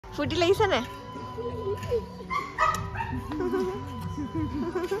ফুটি লাগিছে নে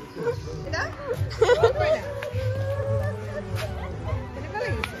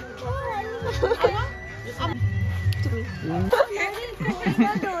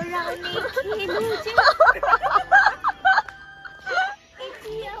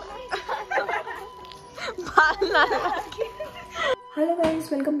Hello guys,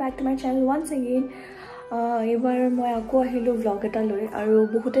 welcome back to my channel once again. এবাৰ মই আকৌ আহিলোঁ vlog এটা লৈ আৰু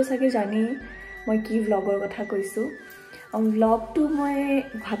বহুতে চাগে জানি মই কি vlogৰ কথা কৈছোঁ vlogটো মই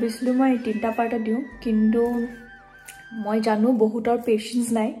ভাবিছিলোঁ মই তিনটা পাৰ্টত দিওঁ কিন্তু মই জানো বহুতৰ পেশেন্স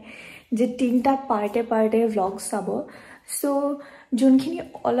নাই যে তিনটা পাৰ্টে vlog চাব সো যোনখিনি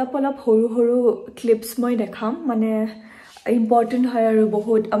অলপ সৰু সৰু ক্লিপছ মই দেখাম মানে ইম্পৰ্টেন্ট হয় আৰু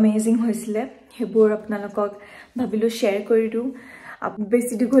বহুত অমেজিং হৈছিল হেবোৰ আপোনালোকক ভাবিলোঁ শেয়াৰ কৰি দিওঁ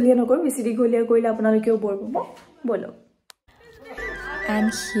বেছি দীঘলীয়া নকৰো বেছি দীঘলীয়া কৰিলে আপোনালোকেও বৰ পাব বলো and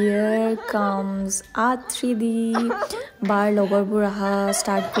here comes আত্ৰিদি বাৰ লগৰবোৰ আহা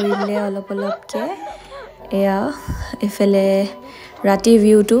ষ্টাৰ্ট কৰিলে অলপকে এয়া এফালে ৰাতি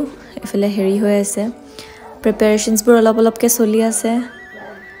ভিউটো এফালে হেৰি হৈ আছে প্ৰিপাৰেশনছ বোৰ অলপকে চলি আছে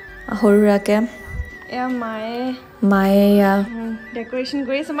হৰুৰাকে এয়া মায়ে ডেকোৰেশন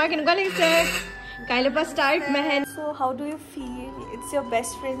কৰি আছে মাই কেনেকুৱা লাগিছে Kailapa start Mehendi. So how do you feel? It's your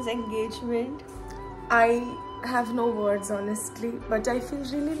best friend's engagement. I have no words honestly, but I feel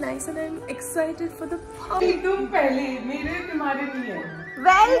really nice and I'm excited for the party. तुम पहले मेरे तुम्हारे लिए.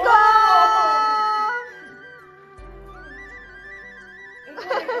 Welcome.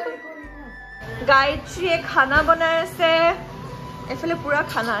 Gayatri खाना बनाए से ऐफले पूरा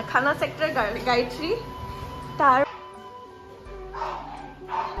खाना sector Gayatri तार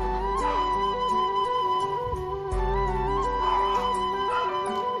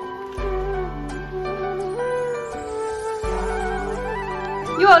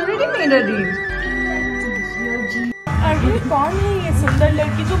You already made a reel. अरे कौन है ये सुंदर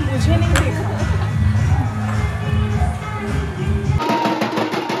लड़की जो मुझे नहीं देखा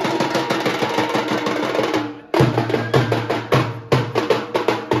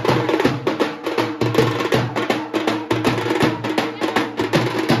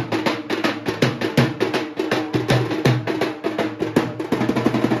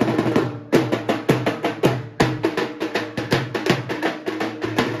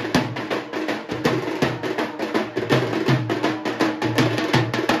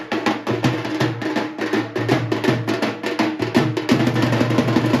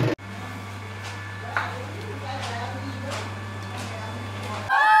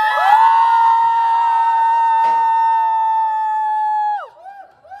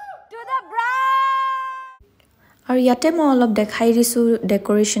আৰু ইয়াতে মই অলপ দেখাই দিছোঁ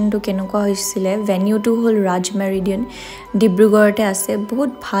ডেকোৰেশনটো কেনেকুৱা হৈছিল ভেনিউটো হ'ল ৰাজ মেৰিডিয়ান ডিব্ৰুগড়তে আছে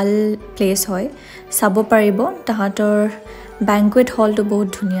বহুত ভাল প্লেস হয় চাব পাৰিব তাহাঁতৰ বেংকুৱেট হলটো বহুত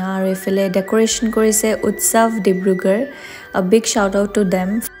ধুনীয়া আৰু এফালে ডেকোৰেশন কৰিছে উৎসৱ Dibrugarh a big shout out to them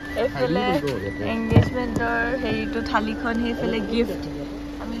এফালে এনগেজমেন্টৰ হেৰিটো থালিখন হেফালে গিফট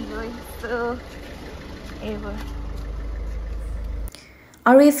আমি লৈছো এবাৰ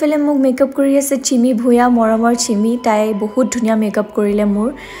আৰু এফালে মোক মেকআপ কৰি আছে চিমি ভুয়া মৰমৰ চিমি তাই বহুত ধুনীয়া মেকআপ কৰিলে মোৰ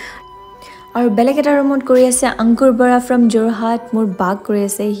আৰু বেলেগ এটা ৰুমত কৰি আছে অংকুৰ বৰা ফ্ৰম জৰহাট মোৰ বাক কৰি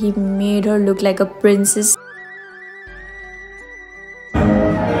আছে he made her look like a princess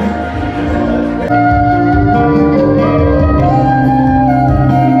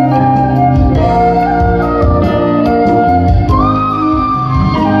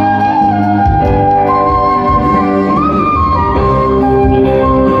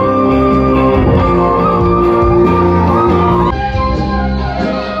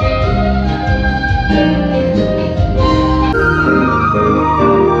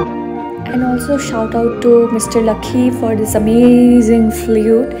Shout out to Mr. Lucky for this amazing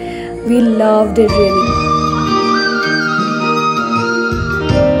flute. We loved it really.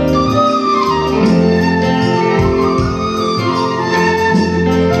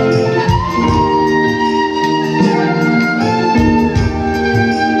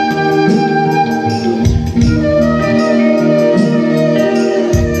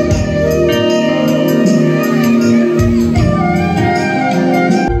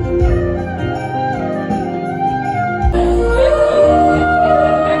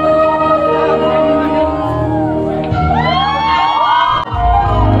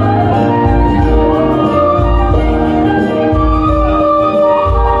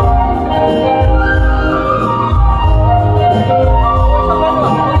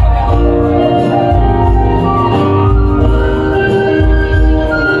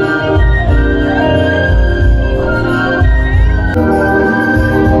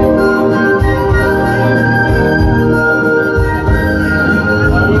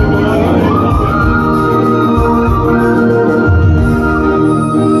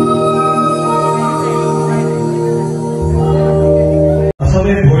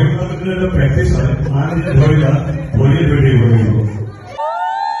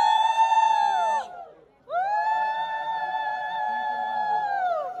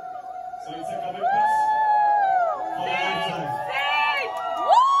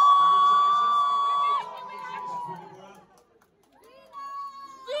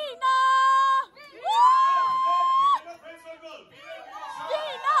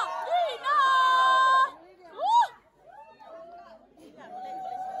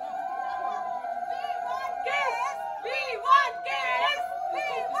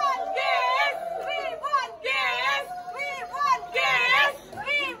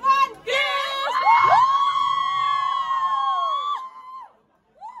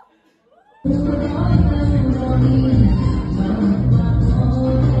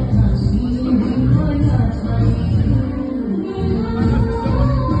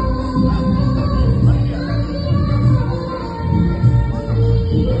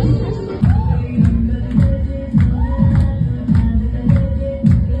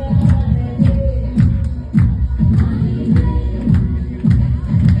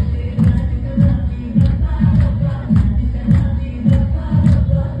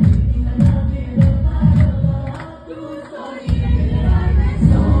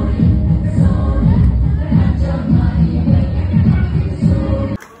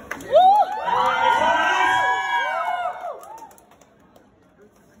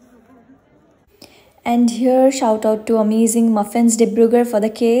 And here, shout out to amazing Muffins Dibrugarh for the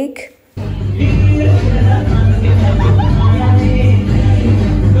cake.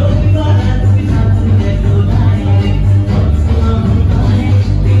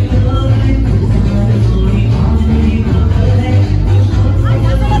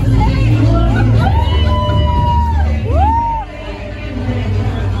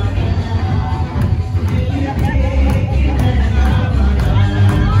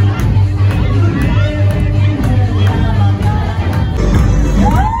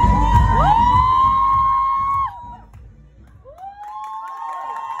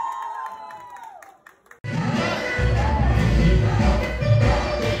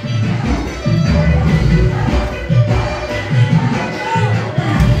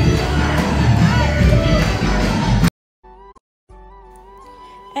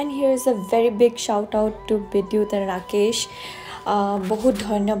 And here's a very big shout out to Bidyut and Rakesh. Bahut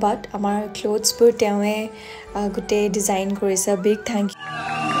dhanyabad amar clothes pur tewe gote design korise. Big thank you.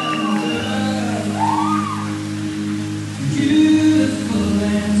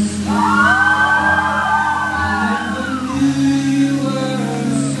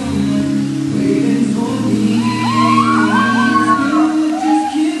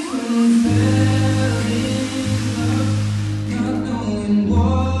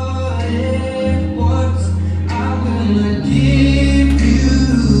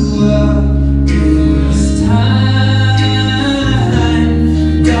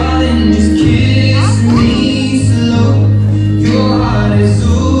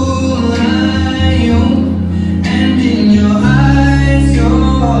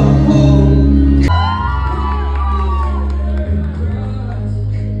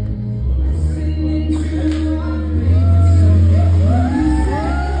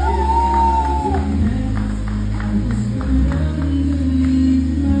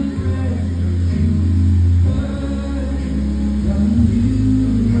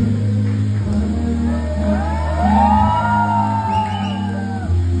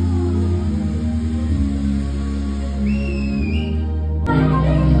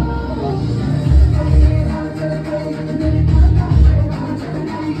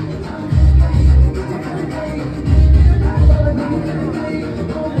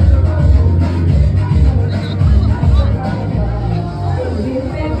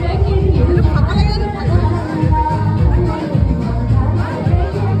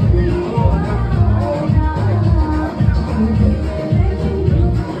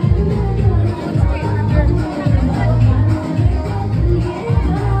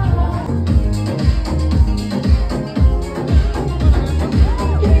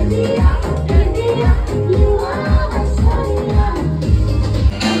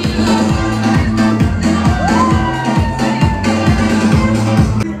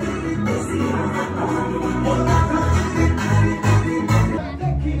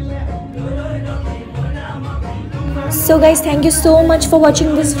 So guys, thank you so much for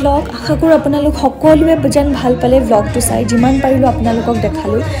watching this vlog. Asha koro apnalok hokolue bajan bhal pale vlog to sai jiman parilu apnalokok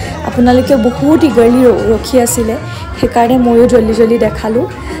dekhalu. Apnaloke bahut eagerly rokhi asile hekare moyo joldi joldi dekhalu.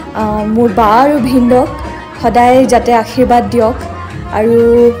 Mor ba aru bhindok hoday jate ashirwad diok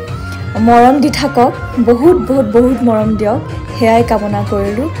aru morom di thakok bahut morom diok সেয়াই কামনা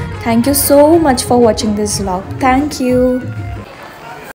কৰিলোঁ। Thank you so much for watching this vlog. Thank you.